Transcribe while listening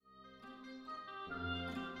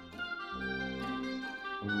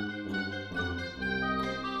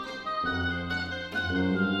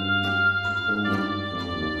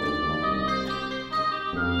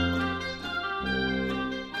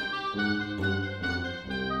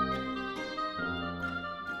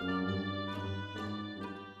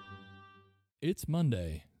It's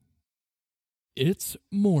Monday. It's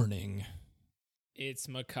morning. It's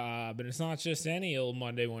macabre, and it's not just any old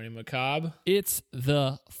Monday morning macabre. It's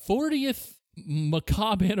the 40th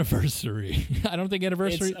macabre anniversary. I don't think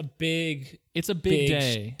anniversary. It's a big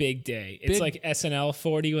day. Big day. It's like SNL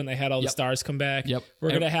 40 when they had all the stars come back. Yep. We're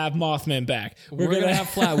going to have Mothman back. We're going to have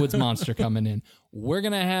Flatwoods Monster coming in. We're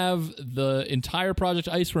going to have the entire Project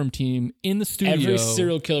Iceworm team in the studio. Every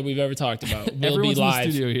serial killer we've ever talked about will be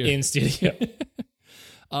live in studio.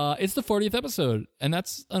 It's the 40th episode, and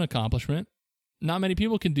that's an accomplishment. Not many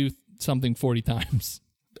people can do something 40 times.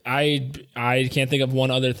 I can't think of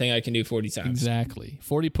one other thing I can do 40 times. Exactly.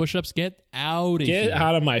 40 push-ups. Get out of here. Get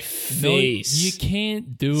out of my face. No, you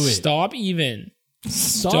can't do it. Stop even,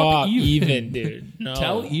 dude. No.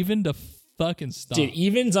 Tell Even to fucking stop. Dude,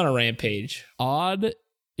 Even's on a rampage. Odd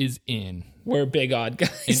is in. We're big odd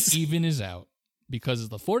guys. And Even is out. Because it's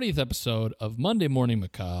the 40th episode of Monday Morning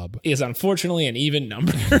Macabre. Is unfortunately an even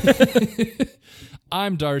number.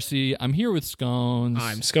 I'm Darcy. I'm here with Scones.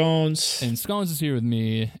 I'm Scones. And Scones is here with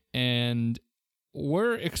me. And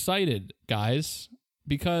we're excited, guys,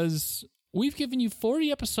 because we've given you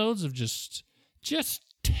 40 episodes of just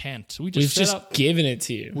tent. We've just given it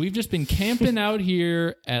to you. We've just been camping out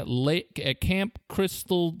here at Camp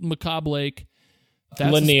Crystal Macabre Lake.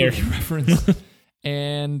 That's Lanier. a spooky reference.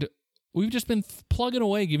 And we've just been plugging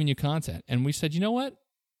away, giving you content. And we said, you know what?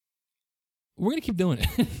 We're going to keep doing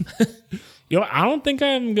it. I don't think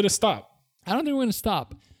I'm going to stop. I don't think we're going to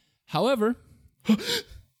stop. However,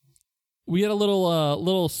 we had a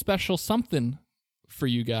little special something for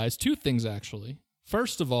you guys. Two things, actually.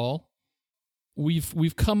 First of all,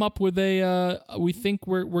 we've come up with we think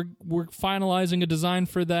we're finalizing a design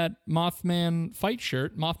for that Mothman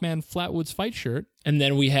Flatwoods fight shirt. And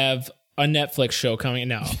then we have a Netflix show coming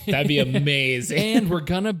now. That'd be amazing. And we're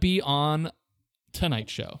gonna be on Tonight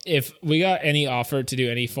Show. If we got any offer to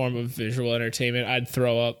do any form of visual entertainment, I'd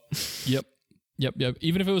throw up. Yep.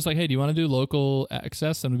 Even if it was like, hey, do you want to do local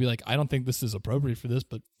access? And we'd be like, I don't think this is appropriate for this,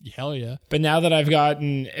 but hell yeah. But now that I've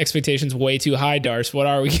gotten expectations way too high, Dars, what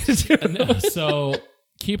are we going to do? So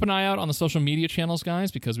keep an eye out on the social media channels,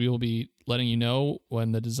 guys, because we will be letting you know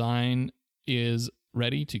when the design is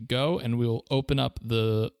ready to go, and we'll open up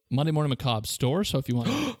the Monday Morning Macabre store. So if you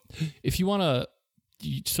want to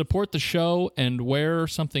support the show and wear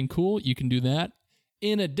something cool, you can do that.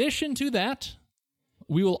 In addition to that,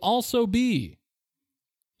 we will also be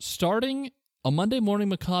starting a Monday Morning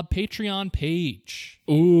Macabre Patreon page.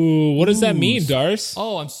 Ooh, what does that mean, Dars?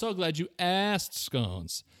 Oh, I'm so glad you asked,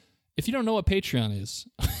 Scones. If you don't know what Patreon is,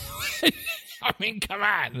 I mean, come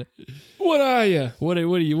on. What are you? What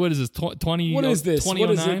is this? 20? What is this? 2009?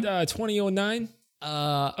 What is it? 2009?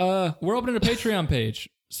 We're opening a Patreon page.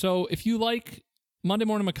 So if you like Monday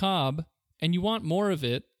Morning Macabre and you want more of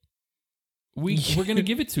it, we're going to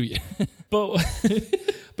give it to you.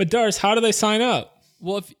 But Dars, how do they sign up?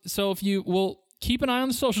 Well, if you keep an eye on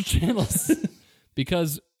the social channels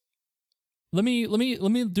because let me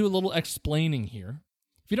do a little explaining here.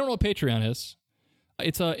 If you don't know what Patreon is,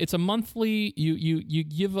 it's a monthly.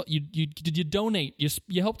 You donate.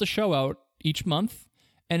 You help the show out each month,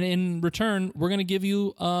 and in return, we're gonna give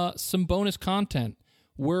you some bonus content.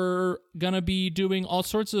 We're gonna be doing all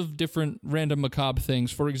sorts of different random macabre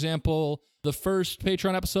things. For example, the first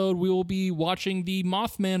Patreon episode, we will be watching the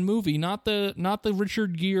Mothman movie, not the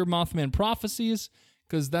Richard Gere Mothman Prophecies,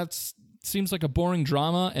 because that seems like a boring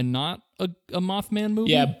drama and not a Mothman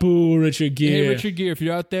movie. Yeah, boo, Richard Gere. Hey, Richard Gere, if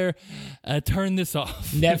you're out there, turn this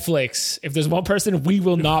off. Netflix. If there's one person we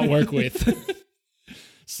will not work with.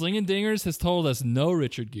 Slinging Dingers has told us no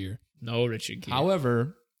Richard Gere. No Richard Gere.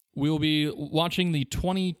 However, we will be watching the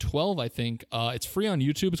 2012, I think. It's free on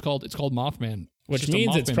YouTube. It's called Mothman. Which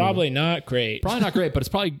means it's probably not great. Probably not great, but it's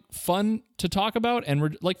probably fun to talk about, and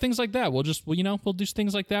we're like things like that. We'll do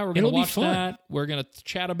things like that. We're gonna watch that. We're gonna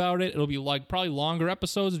chat about it. It'll be like probably longer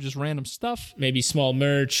episodes of just random stuff. Maybe small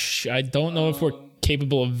merch. I don't know if we're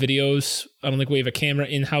capable of videos. I don't think we have a camera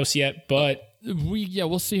in house yet, but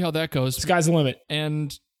we'll see how that goes. Sky's the limit.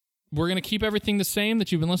 And we're gonna keep everything the same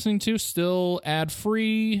that you've been listening to, still ad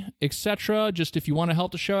free, etc. Just if you want to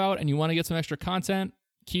help the show out and you want to get some extra content.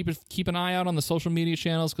 Keep an eye out on the social media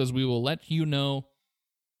channels because we will let you know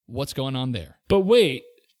what's going on there. But wait,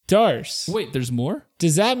 Dars. Wait, there's more?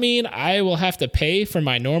 Does that mean I will have to pay for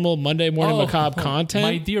my normal Monday Morning Macabre content?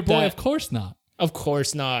 My dear boy, of course not. Of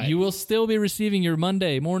course not. You will still be receiving your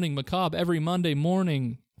Monday Morning Macabre every Monday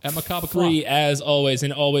morning at Macabre Free as always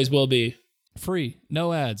and always will be. Free.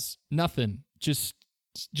 No ads. Nothing. Just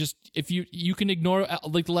Just if you can ignore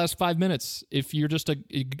like the last 5 minutes if you're just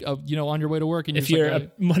on your way to work and if you're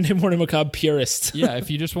a Monday Morning Macabre purist. Yeah, if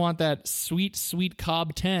you just want that sweet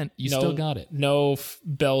Cobb tent, you still got it. No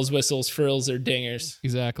bells, whistles, frills, or dingers.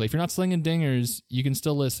 Exactly. If you're not slinging dingers, you can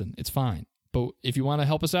still listen. It's fine. But if you want to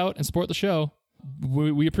help us out and support the show,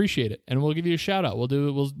 we appreciate it, and we'll give you a shout out.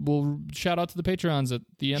 We'll shout out to the Patreons at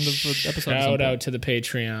the end of the episode. Shout out to the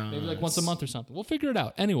Patreon. Maybe like once a month or something. We'll figure it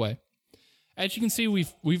out. Anyway, as you can see,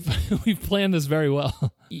 we've we've planned this very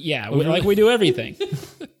well. Yeah, like we do everything.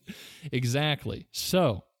 Exactly.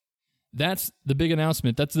 So that's the big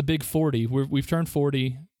announcement. That's the big 40. We've turned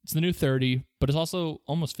 40. It's the new 30, but it's also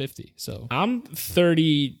almost 50. So I'm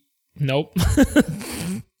 30. Nope.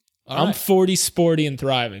 I'm right. 40, sporty, and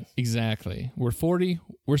thriving. Exactly. We're 40.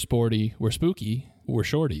 We're sporty. We're spooky. We're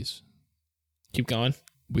shorties. Keep going.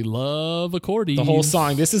 We love accordies. The whole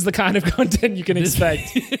song. This is the kind of content you can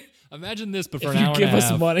expect. Imagine this, but for if an hour you give and a us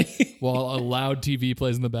half, money. while a loud TV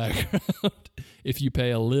plays in the background. If you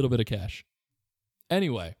pay a little bit of cash.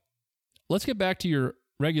 Anyway, let's get back to your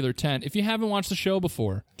regular 10. If you haven't watched the show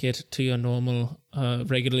before, get to your normal,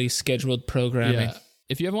 regularly scheduled programming. Yeah.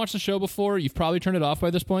 If you haven't watched the show before, you've probably turned it off by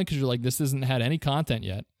this point because you're like, this hasn't had any content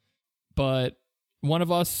yet. But one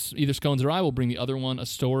of us, either Scones or I, will bring the other one a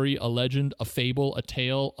story, a legend, a fable, a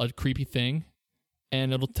tale, a creepy thing,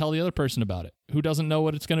 and it'll tell the other person about it who doesn't know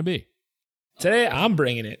what it's going to be. Today, I'm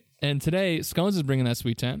bringing it. And today, Scones is bringing that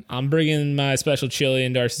sweet 10. I'm bringing my special chili,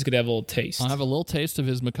 and Darcy's going to have a little taste. I'll have a little taste of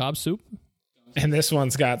his macabre soup. And this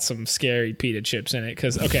one's got some scary pita chips in it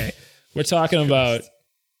because, okay, we're talking about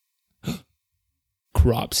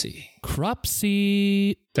Cropsy.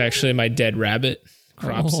 Cropsy. It's actually my dead rabbit.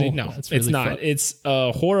 Cropsy. Oh, no, really it's not. fun. It's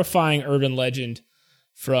a horrifying urban legend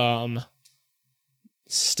from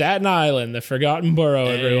Staten Island, the forgotten borough,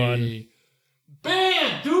 everyone.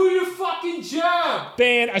 Band, do your fucking job.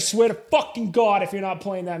 Band, I swear to fucking God if you're not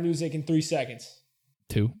playing that music in 3 seconds.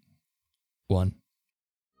 2, 1.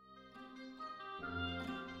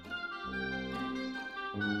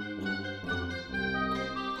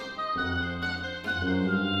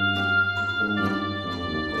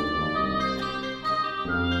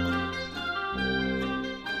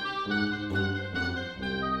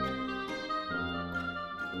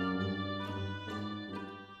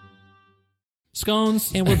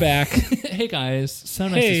 Scones. And we're back. Hey guys, so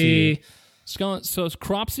nice to see you. Scones. So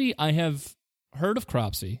Cropsy, I have heard of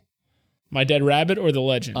Cropsy. My dead rabbit or the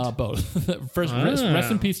legend? Both. First,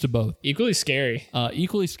 rest in peace to both. Equally scary.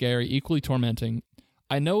 Equally scary, equally tormenting.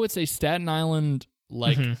 I know it's a Staten Island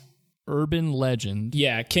urban legend.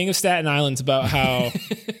 Yeah, King of Staten Island's about how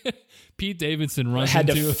Pete Davidson had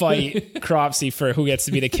to fight Cropsy for who gets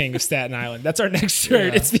to be the King of Staten Island. That's our next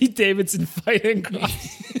shirt. Yeah. It's Pete Davidson fighting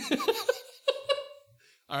Cropsy.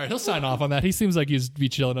 All right, he'll sign off on that. He seems like he'd be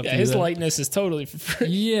chilling up. Yeah, his likeness is totally for free.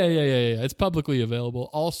 Yeah. It's publicly available.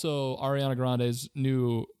 Also, Ariana Grande's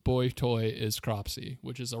new boy toy is Cropsy,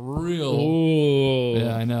 which is a real. Ooh.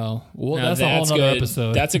 Yeah, I know. Well, now that's a whole nother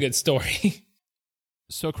episode. That's a good story.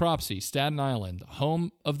 So Cropsy, Staten Island,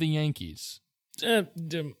 home of the Yankees.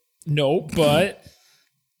 No, but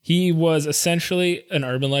he was essentially an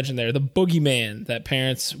urban legend there. The boogeyman that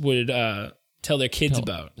parents would tell their kids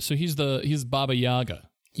about. So he's Baba Yaga.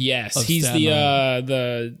 Yes, he's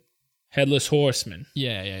the headless horseman.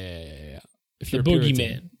 Yeah. The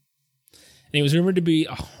boogeyman. And he was rumored to be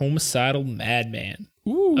a homicidal madman.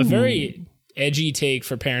 Ooh. A very edgy take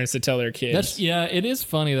for parents to tell their kids. It is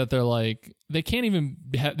funny that they're like, they can't even,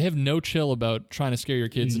 they have no chill about trying to scare your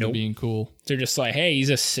kids into being cool. They're just like, hey, he's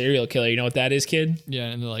a serial killer. You know what that is, kid? Yeah,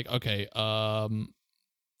 and they're like, okay,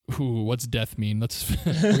 what's death mean? We're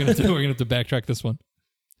gonna have to backtrack this one.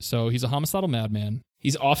 So he's a homicidal madman.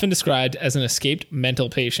 He's often described as an escaped mental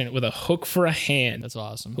patient with a hook for a hand. That's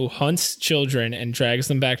awesome. Who hunts children and drags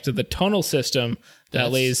them back to the tunnel system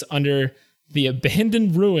that lays under the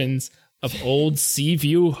abandoned ruins of old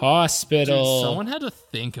Seaview Hospital. Dude, someone had to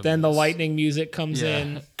think of Then the lightning music comes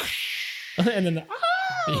in. And then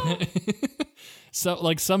So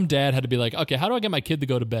like some dad had to be like, okay, how do I get my kid to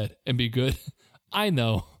go to bed and be good? I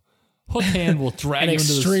know. Hook hand will drag him into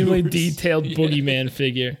the extremely sewers. detailed boogeyman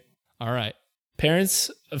figure. All right. Parents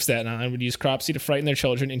of Staten Island would use Cropsy to frighten their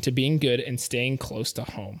children into being good and staying close to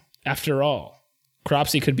home. After all,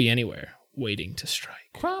 Cropsy could be anywhere, waiting to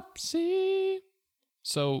strike. Cropsy.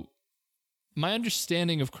 So, my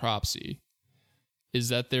understanding of Cropsy is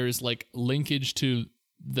that there's like linkage to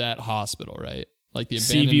that hospital, right? Like the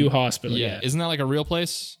abandoned Seaview Hospital, yeah. Isn't that like a real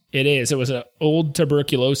place? It is. It was an old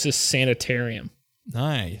tuberculosis sanitarium.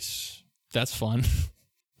 Nice. That's fun.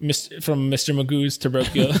 From Mr. Magoo's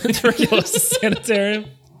tuberculosis sanitarium.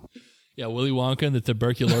 Yeah, Willy Wonka and the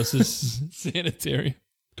tuberculosis sanitarium.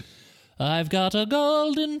 I've got a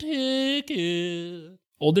golden ticket.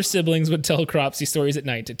 Older siblings would tell Cropsy stories at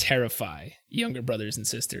night to terrify younger brothers and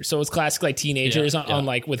sisters. So it's classic, like teenagers on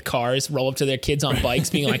like with cars roll up to their kids on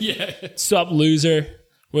bikes, being like, "Sup, loser?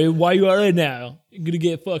 Wait, why you alright now? You're gonna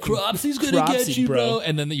get fucking Cropsy's gonna get you, bro."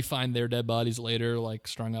 And then you find their dead bodies later, like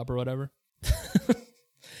strung up or whatever.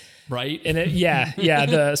 Right? And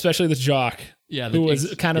especially the jock, who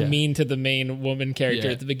was kind of mean to the main woman character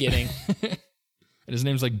at the beginning. And his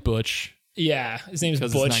name's like Butch. Yeah, his name's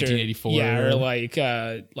Butch, 1984. or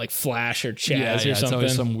like Flash or Chaz or something. It's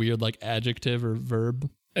always some weird like adjective or verb.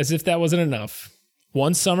 As if that wasn't enough,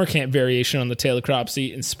 one summer camp variation on the tale of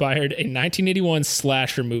Cropsy inspired a 1981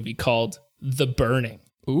 slasher movie called The Burning.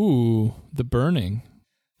 Ooh, The Burning.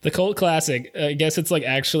 The cult classic. I guess it's like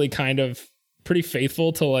actually kind of pretty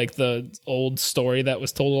faithful to like the old story that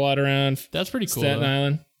was told a lot around. That's pretty cool. Staten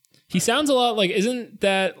Island. He sounds a lot like, isn't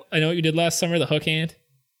that I Know What You Did Last Summer, the hook hand?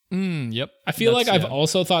 Yep. I feel like I've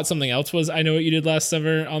also thought something else was I Know What You Did Last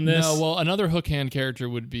Summer on this. No, well, another hook hand character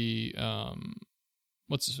would be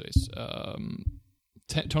what's his face?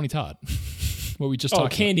 Tony Todd. What we just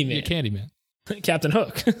talked Candyman. About. Yeah, Candyman. Captain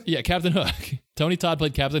Hook. Yeah, Captain Hook. Tony Todd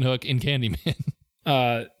played Captain Hook in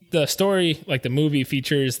Candyman. The story, like the movie,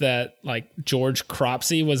 features that like George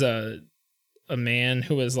Cropsy was a man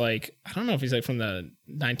who was like, I don't know if he's like from the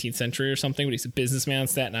 19th century or something, but he's a businessman on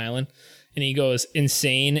Staten Island. And he goes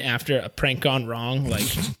insane after a prank gone wrong, like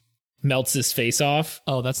melts his face off.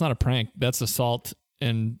 Oh, that's not a prank. That's assault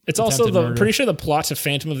and it's also murder. Pretty sure the plot to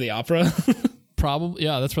Phantom of the Opera. Probably,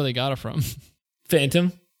 yeah, that's where they got it from.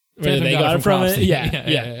 Phantom? Where they got it from?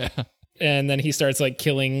 Yeah. And then he starts like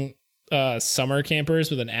killing summer campers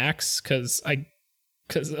with an axe because a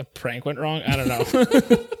prank went wrong. I don't know.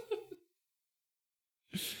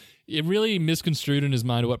 It really misconstrued in his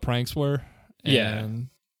mind what pranks were. And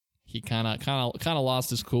he kind of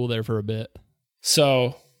lost his cool there for a bit.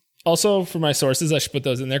 So, also for my sources, I should put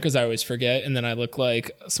those in there because I always forget, and then I look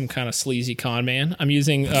like some kind of sleazy con man. I'm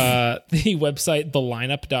using the website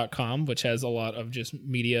thelineup.com, which has a lot of just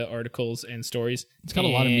media articles and stories. It's got a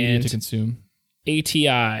lot of media to consume.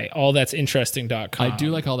 ATI, allthat'sinteresting.com. I do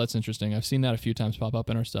like All That's Interesting. I've seen that a few times pop up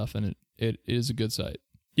in our stuff, and it is a good site.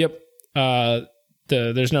 Yep.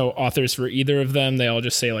 There's no authors for either of them. They all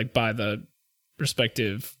just say like by the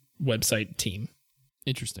respective website team.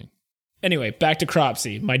 Interesting. Anyway, back to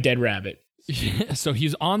Cropsy, my dead rabbit. So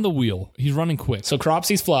he's on the wheel. He's running quick. So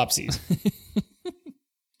Cropsy's flopsies.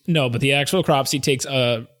 No, but the actual Cropsy takes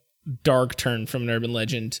a dark turn from an urban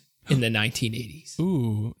legend in the 1980s.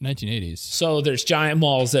 Ooh, 1980s. So there's giant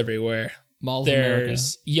malls everywhere. Malls of America.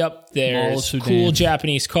 There's cool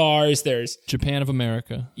Japanese cars. There's Japan of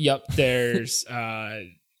America. Yep, there's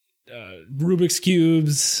Rubik's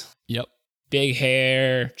Cubes. Yep. Big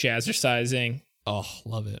hair, jazzercising. Oh,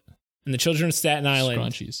 love it. And the children of Staten Island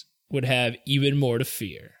Scrunchies would have even more to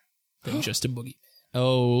fear than just a boogeyman.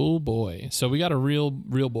 Oh, boy. So we got a real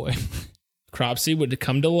boy. Cropsy would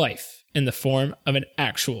come to life in the form of an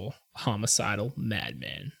actual homicidal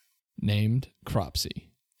madman. Named Cropsy.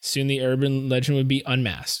 Soon the urban legend would be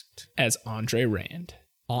unmasked as Andre Rand.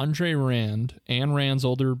 Andre Rand, Ayn Rand's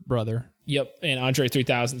older brother. Yep, and Andre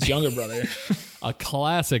 3000's younger brother. A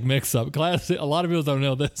classic mix-up. Classic. A lot of people don't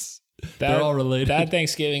know this. They're all related. That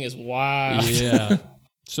Thanksgiving is wild. Yeah.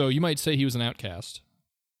 So you might say he was an outcast.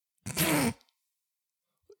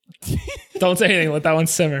 Don't say anything. Let that one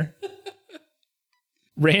simmer.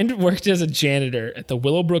 Rand worked as a janitor at the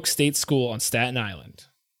Willowbrook State School on Staten Island.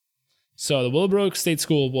 So the Willowbrook State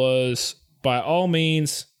School was, by all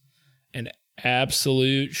means, an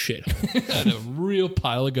absolute shithole. And a real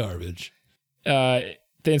pile of garbage.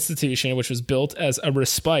 The institution, which was built as a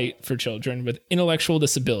respite for children with intellectual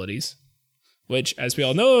disabilities, which, as we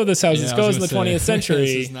all know, this how this goes in the 20th century.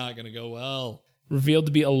 This is not going to go well. Revealed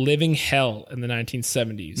to be a living hell in the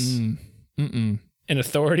 1970s. And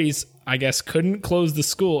authorities, I guess, couldn't close the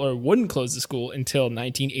school or wouldn't close the school until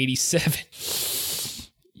 1987.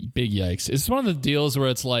 Big yikes. It's one of the deals where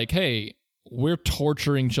it's like, hey, we're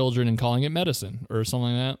torturing children and calling it medicine or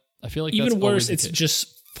something like that. I feel like even worse, it's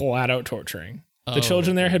just flat out torturing. The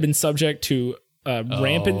children there had been subject to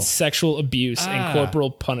rampant sexual abuse and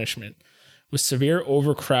corporal punishment, with severe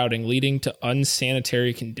overcrowding leading to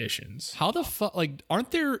unsanitary conditions. How the fuck? Like,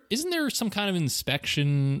 isn't there some kind of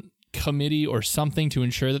inspection committee or something to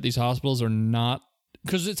ensure that these hospitals are not?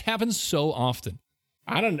 Because it happens so often.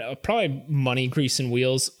 I don't know. Probably money, grease, and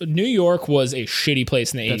wheels. New York was a shitty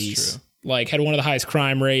place in the 80s. That's true. Like, had one of the highest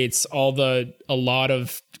crime rates, a lot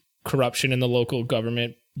of corruption in the local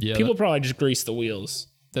government. Yeah, people probably just grease the wheels.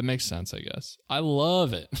 That makes sense, I guess. I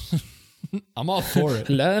love it. I'm all for it.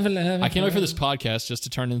 Love. I can't wait for this podcast just to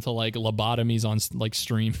turn into like lobotomies on like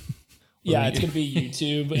stream. Yeah, it's gonna be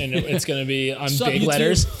YouTube, and it's gonna be on Sup, big YouTube?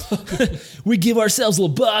 letters. We give ourselves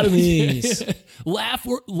lobotomies.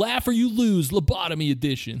 Laugh or you lose, lobotomy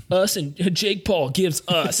edition. Us and Jake Paul gives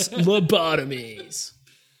us lobotomies.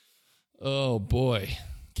 Oh boy,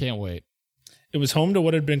 can't wait. It was home to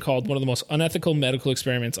what had been called one of the most unethical medical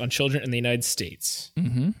experiments on children in the United States.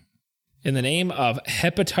 Mm-hmm. In the name of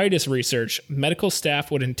hepatitis research, medical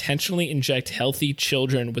staff would intentionally inject healthy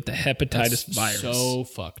children with the hepatitis virus. So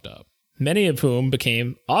fucked up. Many of whom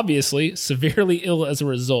became, obviously, severely ill as a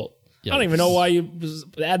result. I don't even know why you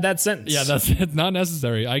add that sentence. Yeah, that's not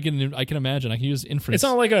necessary. I can imagine. I can use inference. It's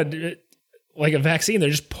not like a vaccine.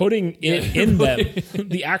 They're just putting it in them,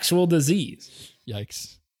 the actual disease.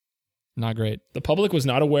 Yikes. Not great. The public was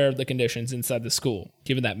not aware of the conditions inside the school,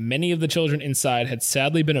 given that many of the children inside had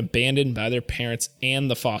sadly been abandoned by their parents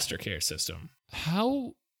and the foster care system.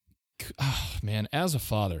 How, man, as a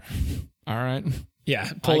father, all right?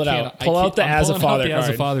 Yeah, pull it out. Pull out the as a father card. As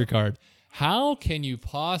a father card. How can you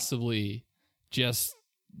possibly just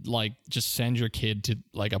send your kid to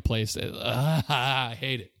like a place that, I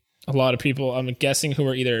hate it. A lot of people, I'm guessing, who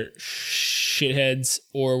were either shitheads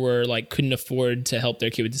or were like couldn't afford to help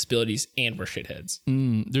their kid with disabilities and were shitheads.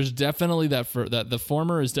 There's definitely that the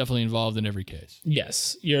former is definitely involved in every case.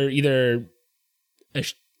 Yes, you're either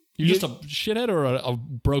you're just a shithead or a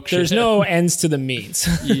broke shithead. There's no ends to the means.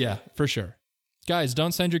 Yeah, for sure. Guys,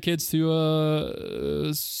 don't send your kids to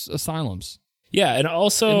asylums. Yeah, and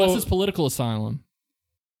also unless it's political asylum,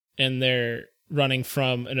 and they're running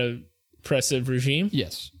from an oppressive regime.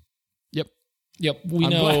 Yes. Yep,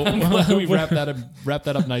 I'm glad we wrap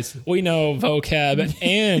that up nicely. We know vocab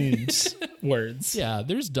and words. Yeah,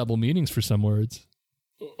 there's double meanings for some words.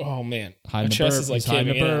 Oh man, my chest is like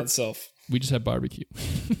caving in on itself. We just had barbecue,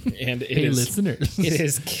 and hey, listeners, it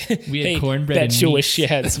is. We had cornbread. Bet you wish you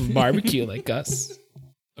had some barbecue like us.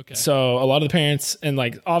 Okay. So a lot of the parents, and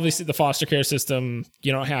like obviously the foster care system,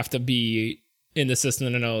 you don't have to be in the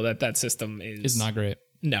system to know that system is not great.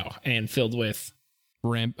 No, and filled with.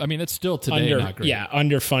 I mean, it's still today not great. Yeah,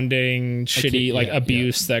 underfunding, shitty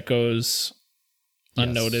abuse that goes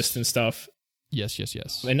unnoticed and stuff. Yes.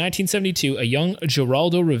 In 1972, a young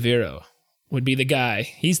Geraldo Rivera would be the guy.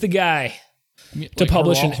 He's the guy to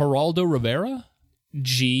publish Geraldo Rivera?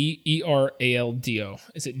 Geraldo.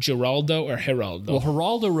 Is it Geraldo or Geraldo? Well,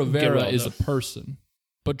 Geraldo Rivera is a person.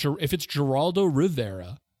 But if it's Geraldo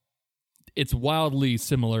Rivera, it's wildly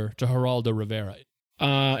similar to Geraldo Rivera.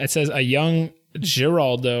 It says a young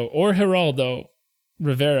Geraldo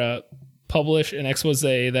Rivera published an expose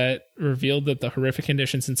that revealed that the horrific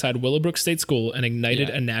conditions inside Willowbrook State School and ignited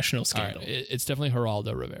a national scandal. Right. It's definitely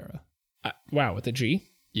Geraldo Rivera. Wow, with a G?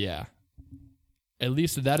 Yeah. At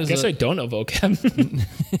least that is. I guess I don't know vocab.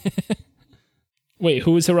 Wait,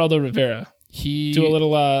 who is Geraldo Rivera? Do a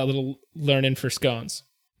little learning for scones.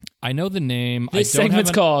 I know the name. This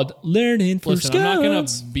segment's called Learning for Scones. I'm not going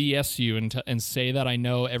to BS you and say that I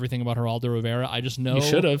know everything about Geraldo Rivera. I just know. You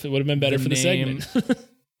should have. It would have been better for the segment.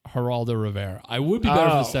 Geraldo Rivera. I would be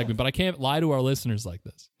better for the segment, but I can't lie to our listeners like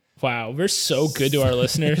this. Wow, we're so good to our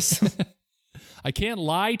listeners. I can't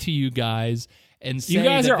lie to you guys and say you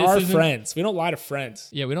guys that are our friends. We don't lie to friends.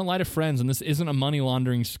 Yeah, we don't lie to friends, and this isn't a money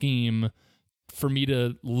laundering scheme for me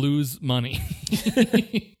to lose money.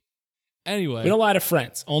 Anyway. We don't lie to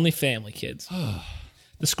friends, only family, kids.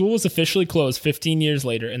 The school was officially closed 15 years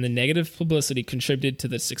later, and the negative publicity contributed to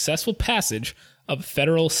the successful passage of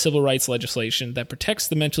federal civil rights legislation that protects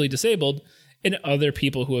the mentally disabled and other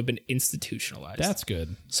people who have been institutionalized. That's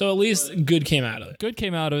good. So at least good came out of it. Good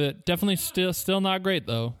came out of it. Definitely still not great,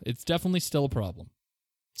 though. It's definitely still a problem.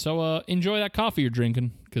 So enjoy that coffee you're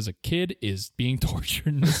drinking, because a kid is being tortured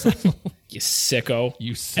in the asylum. You sicko.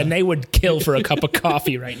 You suck. And they would kill for a cup of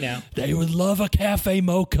coffee right now. They would love a cafe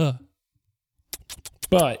mocha.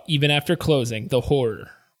 But even after closing, the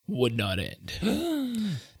horror would not end.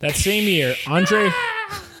 That same year, Andre...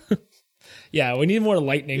 Yeah, we need more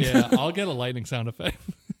lightning. Yeah, I'll get a lightning sound effect.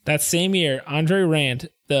 That same year, Andre Rand,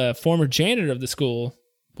 the former janitor of the school,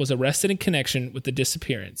 was arrested in connection with the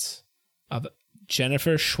disappearance of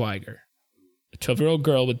Jennifer Schweiger, a 12-year-old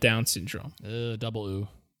girl with Down syndrome. Double ooh.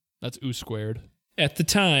 That's ooh squared. At the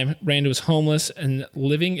time, Rand was homeless and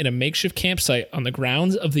living in a makeshift campsite on the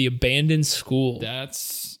grounds of the abandoned school.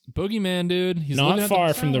 That's boogeyman, dude. He's not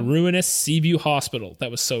far from the ruinous Seaview Hospital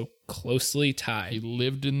that was so closely tied. He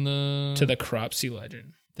lived in to the Cropsey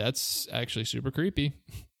legend. That's actually super creepy.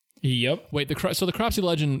 Yep. Wait, so the Cropsey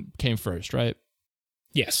legend came first, right?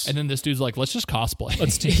 Yes. And then this dude's like, let's just cosplay.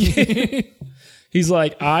 Let's do He's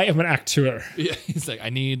like, I am an actor. Yeah, he's like, I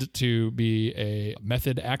need to be a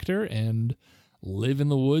method actor and live in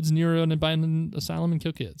the woods near an abandoned asylum and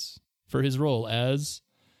kill kids for his role as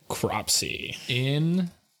Cropsey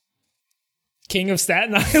in King of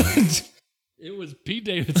Staten Island. It was Pete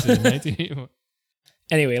Davidson, 1981.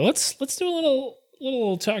 Anyway, let's do a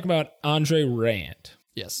little talk about Andre Rand.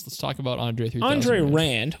 Yes, let's talk about Andre 3000. Andre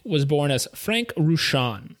Rand was born as Frank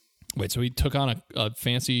Rushan. Wait, so he took on a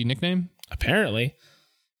fancy nickname? Apparently.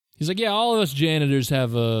 He's like, yeah, all of us janitors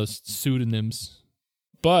have pseudonyms.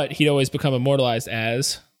 But he'd always become immortalized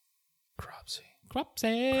as Cropsey.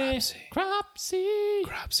 Cropsey. Cropsey.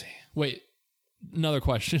 Cropsey. Wait, another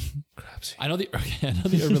question. Cropsey. I know the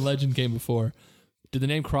urban legend came before. Did the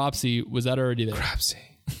name Cropsey, was that already there? Cropsey.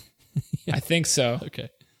 Yeah. I think so. Okay.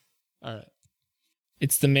 All right.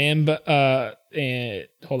 It's the man, but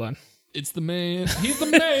hold on. It's the man. He's the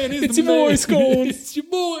man. He's It's the your man. boy, Scones. It's your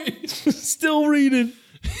boy. Still reading.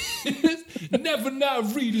 Never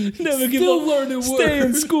not reading. Never give Still up. learning words. Stay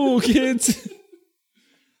in school, kids.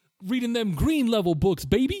 Reading them green level books,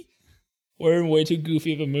 baby. We're in way too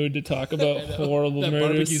goofy of a mood to talk about horrible that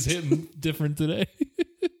murders. barbecue's hitting different today.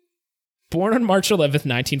 Born on March 11th,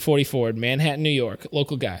 1944 in Manhattan, New York.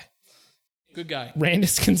 Local guy. Good guy. Rand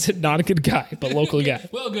is considered not a good guy, but local guy.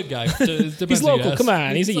 Well, good guy. Depends He's who you local. ask. Come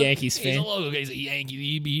on. He's a Yankees He's a fan. local guy. He's a Yankee.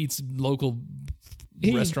 He eats local He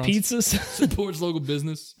eats restaurants. pizzas, Supports local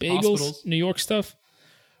business. bagels, Hospitals. New York stuff.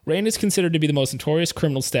 Rand is considered to be the most notorious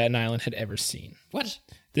criminal Staten Island had ever seen. What?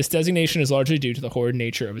 This designation is largely due to the horrid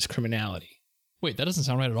nature of his criminality. Wait, that doesn't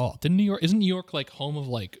sound right at all. Isn't New York like home of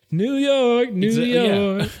like... New York, New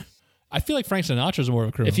York. Yeah. I feel like Frank Sinatra's more of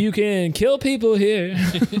a criminal. If you can kill people here.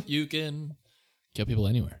 You can kill people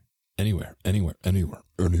anywhere. Anywhere.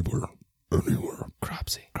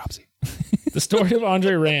 Cropsey. The story of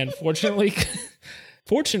Andre Rand fortunately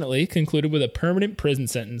concluded with a permanent prison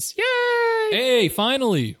sentence. Yay! Hey,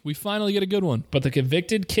 finally. We finally get a good one. But the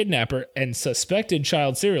convicted kidnapper and suspected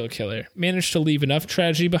child serial killer managed to leave enough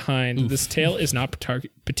tragedy behind. Oof. This tale is not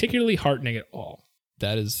particularly heartening at all.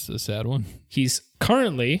 That is a sad one. He's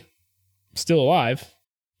currently still alive,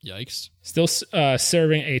 Yikes. still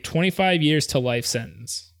serving a 25 years to life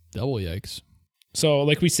sentence. Double yikes. So,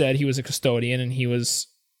 like we said, he was a custodian and he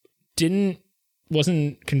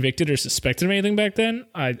wasn't convicted or suspected of anything back then.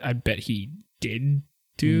 I bet he did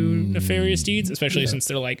do nefarious deeds, especially since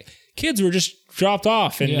they're like, kids were just dropped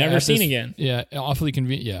off and never seen again. Yeah, awfully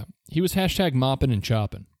convenient. Yeah. He was hashtag mopping and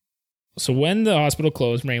chopping. So when the hospital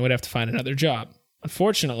closed, Rain would have to find another job.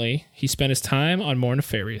 Unfortunately, he spent his time on more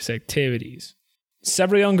nefarious activities.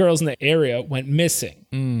 Several young girls in the area went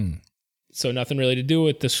missing. So nothing really to do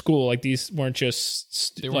with the school. Like these weren't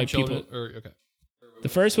just They like weren't people. children. Okay. The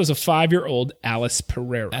first was a 5-year-old Alice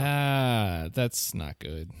Pereira. Ah, that's not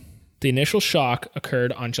good. The initial shock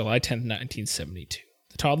occurred on July 10th, 1972.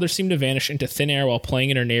 The toddler seemed to vanish into thin air while playing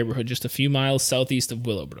in her neighborhood just a few miles southeast of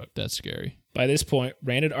Willowbrook. That's scary. By this point,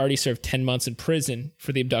 Rand had already served 10 months in prison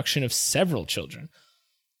for the abduction of several children.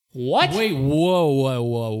 What? Wait, whoa.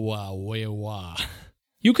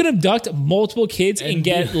 You can abduct multiple kids and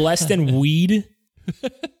get less than weed?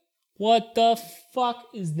 What the fuck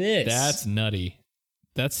is this? That's nutty.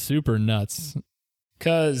 That's super nuts.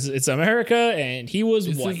 Because it's America and he was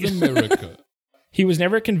This white. is America. He was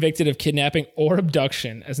never convicted of kidnapping or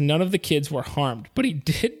abduction as none of the kids were harmed. But he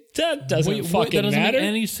did. That doesn't fucking that doesn't matter. make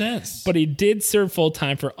any sense. But he did serve full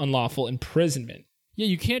time for unlawful imprisonment. yeah,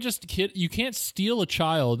 you can't just you can't steal a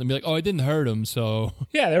child and be like, oh, I didn't hurt him, so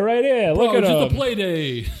Yeah, they're right here. Look bro, at it's just them. a play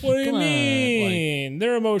day. What do you Come on, mean?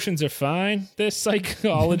 Their emotions are fine. Their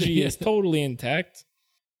psychology is totally intact.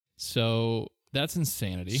 So that's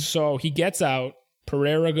insanity. So he gets out.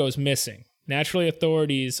 Pereira goes missing. Naturally,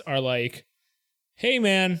 authorities are like, hey,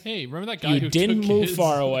 man, Hey, remember that guy you who didn't took move kids?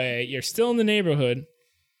 far away. You're still in the neighborhood.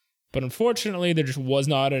 But unfortunately, there just was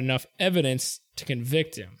not enough evidence to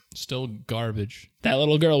convict him. Still garbage. That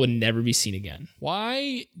little girl would never be seen again.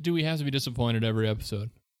 Why do we have to be disappointed every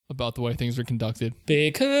episode about the way things are conducted?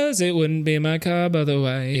 Because it wouldn't be my cab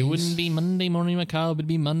otherwise. It wouldn't be Monday morning macabre, it'd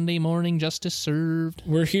be Monday morning justice served.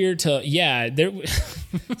 We're here to,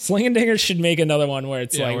 Sling and Dinger should make another one where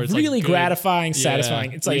it's Yeah, where it's really like good. gratifying,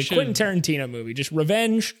 satisfying. Yeah, It's like we a Quentin Tarantino movie, just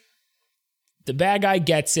revenge. The bad guy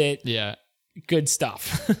gets it. Yeah. Good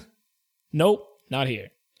stuff. Nope, not here.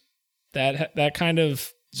 That kind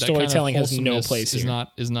of storytelling has no wholesomeness place is here.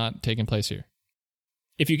 is not taking place here.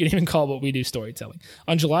 If you can even call what we do storytelling.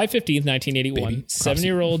 On July 15th, 1981, Baby,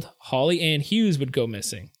 7-year-old Holly Ann Hughes would go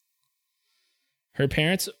missing. Her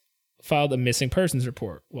parents filed a missing persons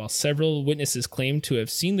report, while several witnesses claimed to have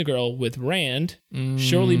seen the girl with Rand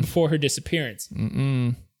shortly before her disappearance.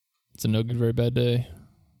 It's a no good, very bad day.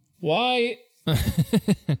 Why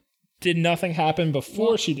did nothing happen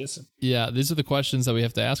before she disappeared? Yeah, these are the questions that we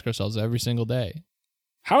have to ask ourselves every single day.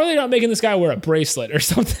 How are they not making this guy wear a bracelet or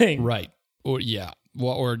something? Right. Or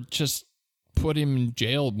or just put him in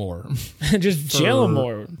jail more. Just jail him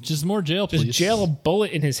more. Just more jail, please. Just jail a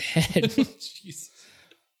bullet in his head. It's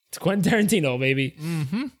Quentin Tarantino, baby.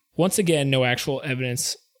 Mm-hmm. Once again, no actual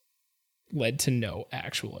evidence led to no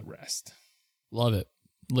actual arrest. Love it.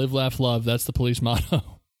 Live, laugh, love. That's the police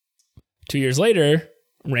motto. 2 years later,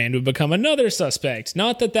 Rand would become another suspect.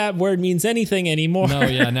 Not that that word means anything anymore. No,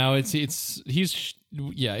 yeah, now he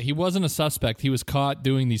wasn't a suspect. He was caught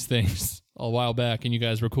doing these things a while back, and you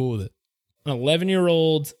guys were cool with it. An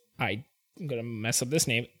 11-year-old, I'm going to mess up this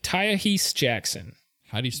name, Tiahese Jackson.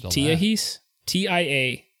 How do you spell Tiahese?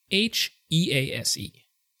 Tiahease. Tiahese.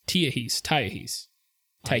 Tiahese?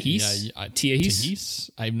 Tiahese?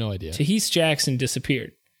 I have no idea. Tiahese Jackson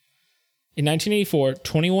disappeared. In 1984,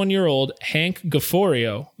 21-year-old Hank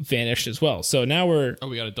Gafforio vanished as well. So now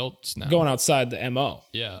we got adults now. Going outside the MO.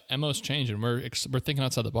 Yeah, MO's changing. We're thinking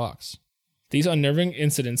outside the box. These unnerving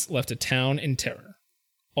incidents left a town in terror.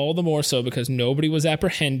 All the more so because nobody was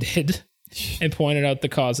apprehended and pointed out the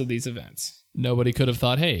cause of these events. Nobody could have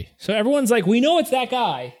thought, hey. So everyone's like, we know it's that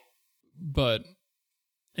guy. But.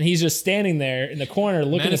 And he's just standing there in the corner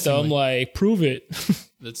looking at them like, prove it.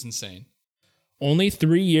 That's insane. Only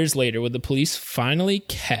 3 years later would the police finally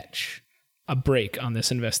catch a break on this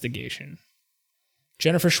investigation.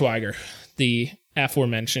 Jennifer Schweiger, the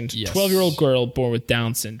aforementioned 12-year-old girl born with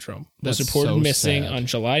Down syndrome, was reported missing on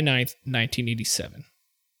July 9th, 1987.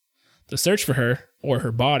 The search for her, or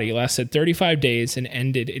her body, lasted 35 days and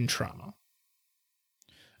ended in trauma.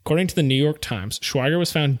 According to the New York Times, Schweiger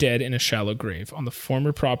was found dead in a shallow grave on the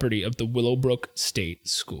former property of the Willowbrook State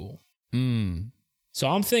School. So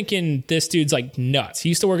I'm thinking this dude's like nuts. He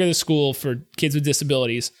used to work at a school for kids with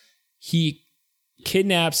disabilities. He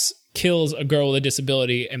kidnaps, kills a girl with a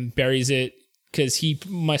disability and buries it because he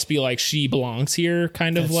must be like, she belongs here,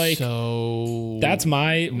 kind of like. So that's what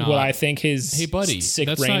I think his sick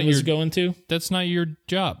brain was going to. That's not your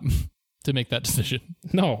job to make that decision.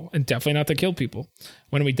 No, and definitely not to kill people.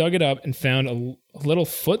 When we dug it up and found a little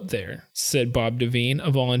foot there, said Bob Devine,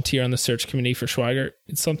 a volunteer on the search committee for Schweiger,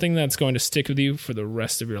 it's something that's going to stick with you for the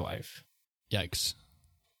rest of your life. Yikes.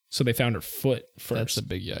 So they found her foot first. That's a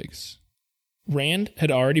big yikes. Rand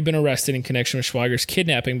had already been arrested in connection with Schweiger's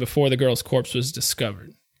kidnapping before the girl's corpse was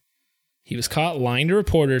discovered. He was caught lying to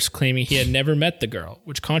reporters, claiming he had never met the girl,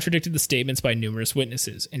 which contradicted the statements by numerous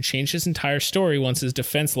witnesses, and changed his entire story once his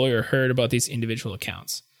defense lawyer heard about these individual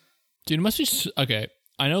accounts. Dude, it must be... Okay,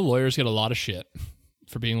 I know lawyers get a lot of shit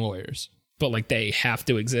for being lawyers. But, like, they have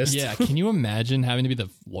to exist? Yeah, can you imagine having to be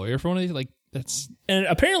the lawyer for one of these? Like, that's... And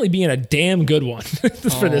apparently being a damn good one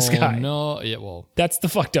for this guy. No, yeah, well... That's the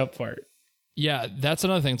fucked up part. Yeah, that's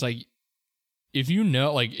another thing. It's like, if you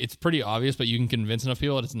know, like, it's pretty obvious, but you can convince enough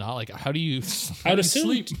people that it's not, like, how do you I would assume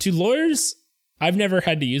sleep? To lawyers, I've never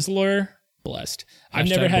had to use a lawyer. Blessed. I've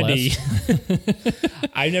never had to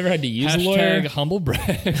use a lawyer. Humble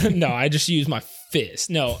brag. No, I just use my fist.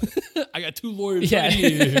 No. I got 2 lawyers right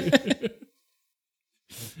here.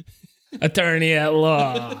 Attorney at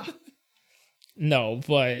law. No,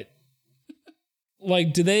 but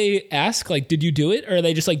like, do they ask, like, did you do it? Or are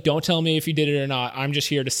they just like, don't tell me if you did it or not. I'm just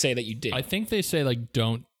here to say that you did. I think they say, like,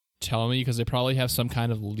 don't tell me because they probably have some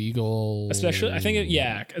kind of legal... Especially, I think,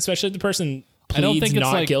 especially if the person pleads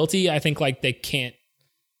not like, guilty. I think, like, they can't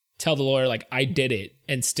tell the lawyer, like, I did it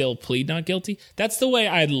and still plead not guilty. That's the way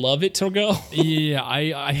I'd love it to go. Yeah,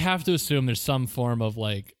 I have to assume there's some form of,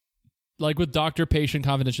 like with doctor-patient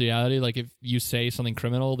confidentiality, like, if you say something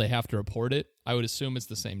criminal, they have to report it. I would assume it's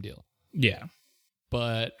the same deal. Yeah.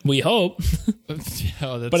 But we hope.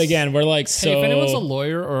 But again, we're like, so if anyone's a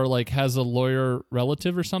lawyer or like has a lawyer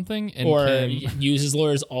relative or something, and or uses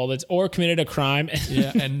lawyers or committed a crime,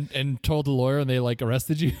 and told the lawyer and they like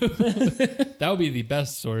arrested you, that would be the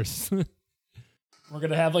best source. We're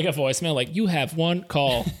gonna have like a voicemail, like, you have one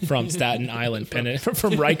call from Staten Island, from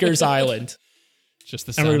Rikers Island. Just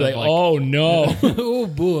the sound and we're like, oh no, oh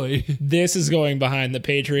boy, this is going behind the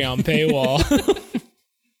Patreon paywall.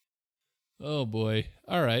 Oh, boy.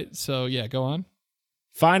 All right. So, yeah, go on.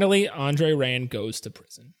 Finally, Andre Rand goes to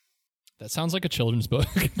prison. That sounds like a children's book.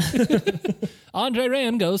 Andre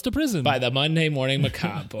Rand goes to prison. By the Monday Morning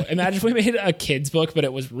Macabre book. Imagine if we made a kid's book, but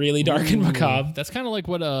it was really dark and macabre. That's kind of like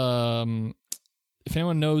what, if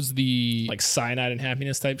anyone knows the... Like Cyanide and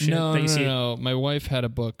Happiness type shit? No. My wife had a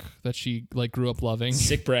book that she, like, grew up loving.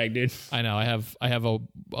 Sick brag, dude. I know. I have a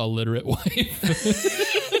literate wife.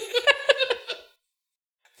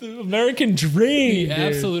 The American dream. The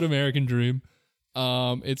absolute American dream.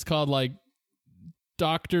 It's called like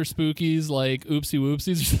Dr. Spooky's like Oopsie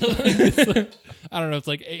Whoopsies or something. I don't know. It's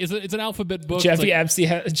like it's an alphabet book. Jeffy like, Epstein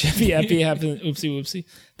having Oopsie Whoopsie.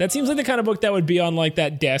 That seems like the kind of book that would be on like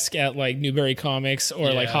that desk at like Newberry Comics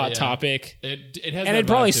or like Hot Topic. It has and that it'd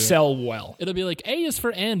probably vibe to it. sell well. It'll be like A is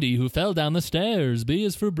for Andy who fell down the stairs. B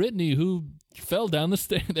is for Brittany who fell down the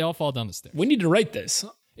stairs. They all fall down the stairs. We need to write this.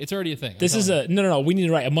 It's already a thing. This is a no. We need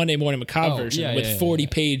to write a Monday Morning Macabre version with 40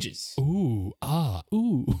 pages. Ooh,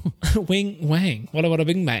 ooh. Wing wang. What a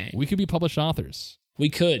bing bang. We could be published authors. We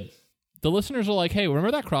could. The listeners are like, hey,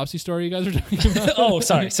 remember that Cropsey story you guys were talking about? Oh,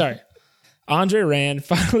 sorry. Andre Rand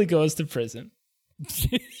finally goes to prison.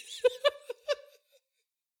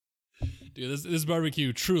 Dude, this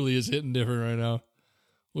barbecue truly is hitting different right now.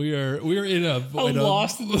 We are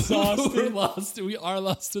lost in the sauce. We're lost. We are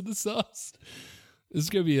lost in the sauce. This is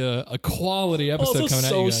gonna be a quality episode also coming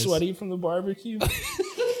at you guys. so sweaty from the barbecue. It's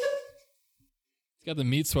got the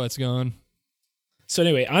meat sweats going. So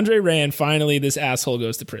anyway, Andre Rand, finally, this asshole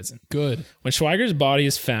goes to prison. Good. When Schweiger's body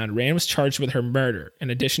is found, Rand was charged with her murder in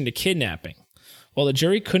addition to kidnapping. While the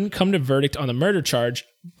jury couldn't come to verdict on the murder charge,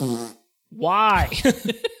 why?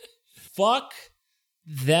 Fuck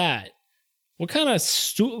that. What kind of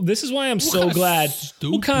this is why I'm so glad.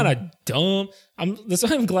 What kind of dumb? That's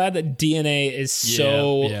why I'm glad that DNA is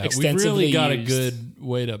so extensively we really got used. A good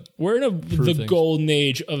way to. We're in the things. golden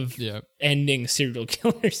age of ending serial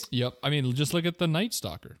killers. Yep. I mean, just look at the Night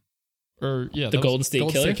Stalker, or the Golden State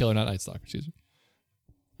Killer, not Night Stalker. Excuse me.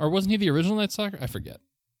 Or wasn't he the original Night Stalker? I forget.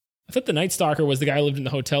 I thought the Night Stalker was the guy who lived in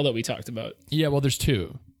the hotel that we talked about. Yeah. Well, there's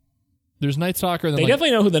two. There's Night Stalker. And they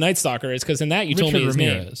definitely know who the Night Stalker is because in that you told me his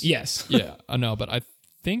Ramirez. name. Yes. Yeah, I know, but I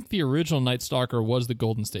think the original Night Stalker was the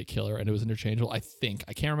Golden State Killer, and it was interchangeable. I think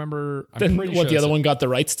I can't remember. Then the other one got the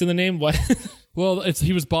rights to the name? What? Well,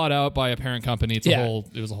 he was bought out by a parent company. It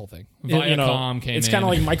was a whole thing. Viacom came in. It's kind of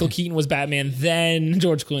like Michael Keaton was Batman, then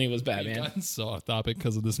George Clooney was Batman. Gotten so off topic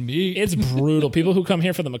because of this meat. It's brutal. People who come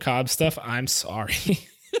here for the macabre stuff, I'm sorry.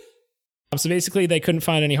 So basically, they couldn't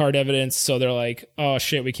find any hard evidence, so they're like, "Oh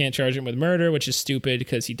shit, we can't charge him with murder," which is stupid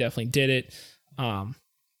because he definitely did it.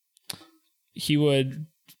 He would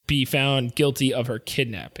be found guilty of her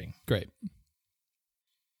kidnapping. Great,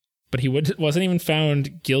 but he wasn't even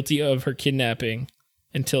found guilty of her kidnapping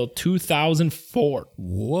until 2004.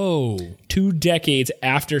 Whoa! 2 decades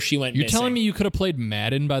after she went missing. You're telling me you could have played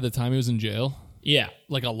Madden by the time he was in jail? Yeah,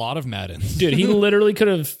 like a lot of Madden. Dude, he literally could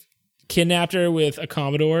have kidnapped her with a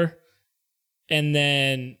Commodore. And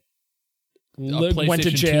then went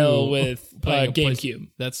to jail with GameCube.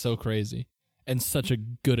 That's so crazy. And such a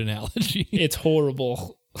good analogy. It's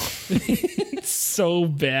horrible. It's so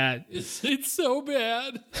bad. It's so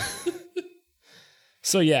bad.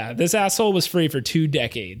 So yeah, this asshole was free for 2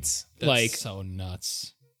 decades. That's so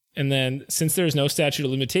nuts. And then since there's no statute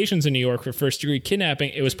of limitations in New York for first-degree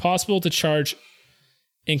kidnapping, it was possible to charge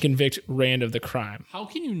and convict Rand of the crime. How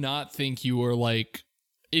can you not think you were like...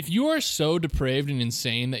 If you are so depraved and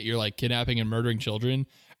insane that you're like kidnapping and murdering children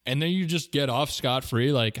and then you just get off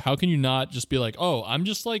scot-free, like how can you not just be like, oh, I'm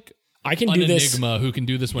just like I can do this enigma who can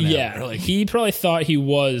do this whenever. Yeah, like, he probably thought he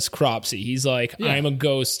was Cropsey. He's like, I'm a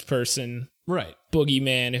ghost person. Right.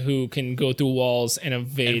 Boogeyman who can go through walls and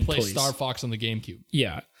evade and play police. Star Fox on the GameCube.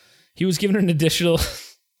 Yeah. He was given an additional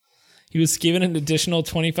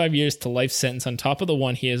 25 years to life sentence on top of the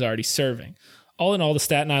one he is already serving. All in all, the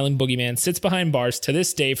Staten Island boogeyman sits behind bars to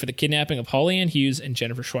this day for the kidnapping of Holly Ann Hughes and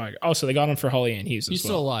Jennifer Schweiger. Oh, so they got him for Holly Ann Hughes as well. He's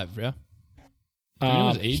still alive, yeah? Do you know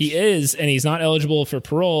his age? He is, and he's not eligible for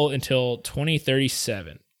parole until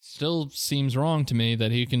 2037. Still seems wrong to me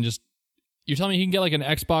that he can just... You're telling me he can get like an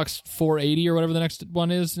Xbox 480 or whatever the next one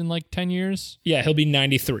is in like 10 years? Yeah, he'll be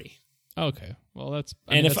 93. Okay. Well, that's...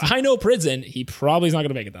 If I know prison, he probably is not going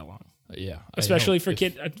to make it that long. Yeah. Especially for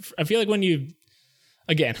kids. I feel like when you...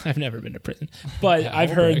 Again, I've never been to prison, but I've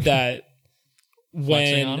heard that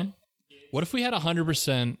when... What if we had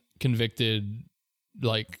 100% convicted,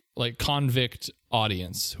 like convict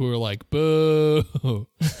audience who are like, boo,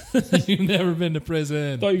 you've never been to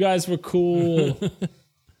prison. Thought you guys were cool.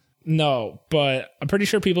 No, but I'm pretty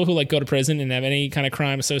sure people who like go to prison and have any kind of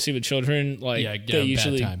crime associated with children, like they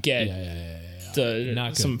usually get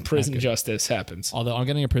some prison justice happens. Although I'm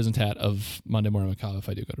getting a prison tat of Monday Morning Macabre if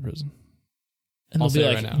I do go to prison. And they'll be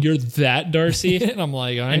like, right, you're that Darcy? And I'm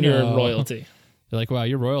like, I know. You're royalty. They're like, wow,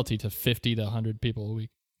 you're royalty to 50 to 100 people a week.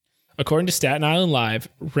 According to Staten Island Live,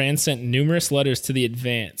 Rand sent numerous letters to the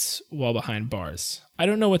Advance while behind bars. I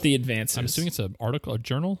don't know what the Advance is. I'm assuming it's an article, a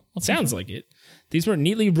journal? Sounds like it. These were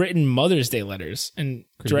neatly written Mother's Day letters and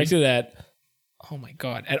directed at oh my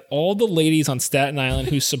God, at all the ladies on Staten Island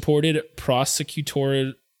who supported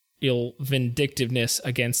prosecutorial vindictiveness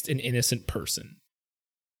against an innocent person.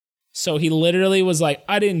 So he literally was like,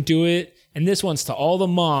 I didn't do it. And this one's to all the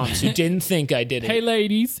moms who didn't think I did it. Hey,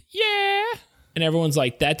 ladies. Yeah. And everyone's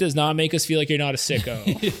like, that does not make us feel like you're not a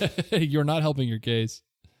sicko. You're not helping your case.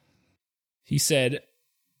 He said,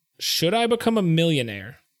 should I become a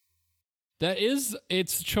millionaire? That is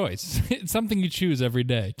its choice. It's something you choose every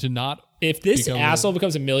day to not. If this asshole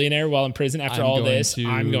becomes a millionaire while in prison after all this,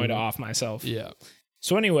 I'm going to off myself. Yeah.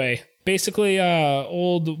 So anyway, basically,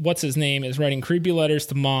 old what's his name is writing creepy letters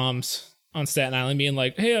to moms on Staten Island, being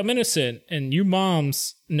like, "Hey, I'm innocent, and you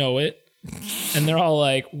moms know it," and they're all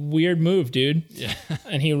like, "Weird move, dude." Yeah.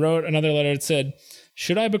 And he wrote another letter that said,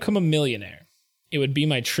 "Should I become a millionaire? It would be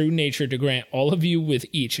my true nature to grant all of you with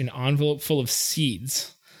each an envelope full of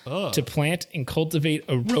seeds to plant and cultivate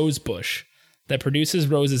a rose bush that produces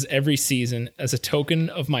roses every season as a token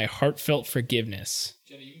of my heartfelt forgiveness."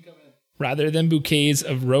 Jenny, you can come in. Rather than bouquets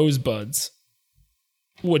of rosebuds,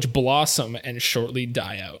 which blossom and shortly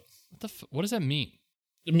die out. What does that mean?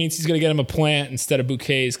 It means he's going to get him a plant instead of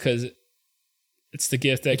bouquets because it's the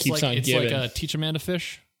gift that keeps on giving. It's like teach a man to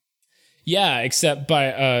fish? Yeah, except by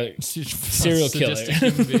a serial killer.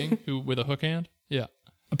 Human being who with a hook hand? Yeah.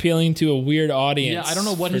 Appealing to a weird audience. Yeah, I don't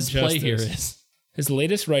know what his play here is. His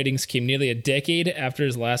latest writings came nearly a decade after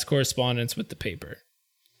his last correspondence with the paper.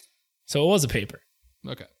 So it was a paper.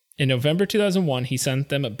 Okay. In November 2001, he sent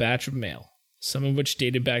them a batch of mail, some of which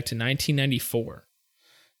dated back to 1994.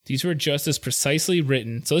 These were just as precisely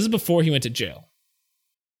written. So this is before he went to jail.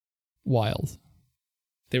 Wild.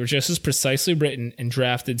 They were just as precisely written and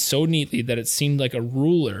drafted so neatly that it seemed like a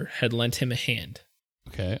ruler had lent him a hand.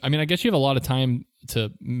 Okay. I mean, I guess you have a lot of time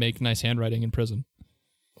to make nice handwriting in prison.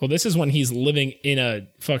 Well, this is when he's living in a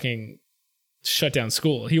fucking shut down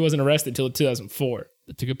school. He wasn't arrested till 2004.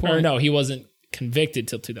 That's a good point. Or no, he wasn't convicted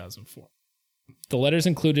till 2004. The letters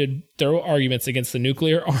included thorough arguments against the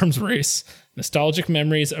nuclear arms race, nostalgic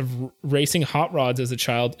memories of racing hot rods as a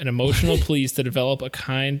child, and emotional pleas to develop a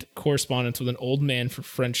kind correspondence with an old man for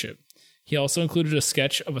friendship. He also included a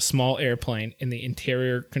sketch of a small airplane in the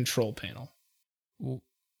interior control panel.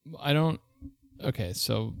 Okay,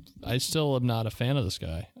 so I still am not a fan of this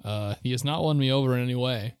guy. He has not won me over in any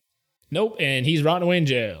way. Nope, and he's rotting away in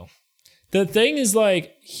jail. The thing is,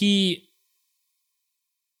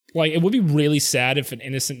 it would be really sad if an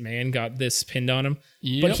innocent man got this pinned on him.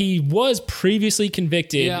 Yep. But he was previously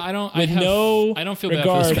convicted. Yeah, I don't feel regard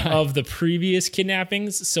bad for this guy. of the previous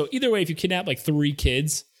kidnappings. So either way, if you kidnap 3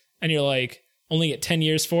 kids and you're only get 10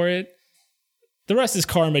 years for it, the rest is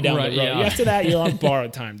karma down the road. Yeah. After that, you're on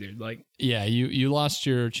borrowed time, dude. Yeah, you lost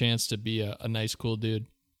your chance to be a nice, cool dude.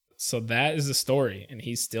 So that is the story, and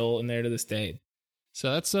he's still in there to this day.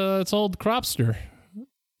 So that's it's old Cropster.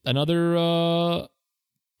 Another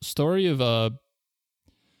story of a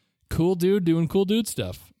cool dude doing cool dude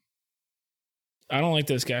stuff. I don't like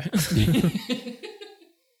this guy.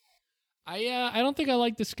 I don't think I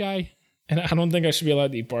like this guy. And I don't think I should be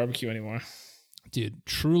allowed to eat barbecue anymore. Dude,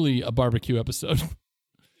 truly a barbecue episode.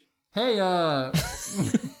 Hey,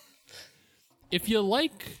 if you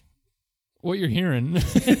like what you're hearing,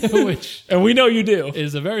 which and we know you do,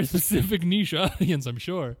 is a very specific niche audience, I'm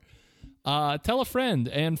sure. Tell a friend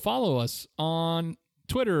and follow us on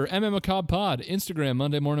Twitter, MMMacabrePod, Instagram,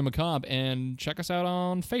 Monday Morning Macabre, and check us out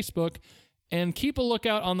on Facebook. And keep a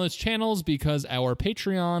lookout on those channels because our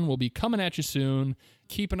Patreon will be coming at you soon.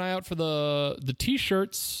 Keep an eye out for the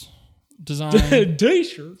t-shirts design.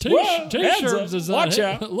 T-shirts. T-shirt design. Watch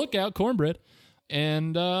out. Look out, cornbread.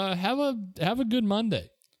 And have a good Monday.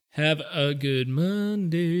 Have a good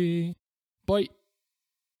Monday. Bye.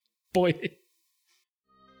 Boy.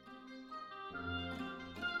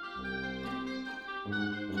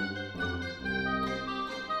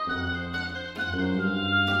 Thank you.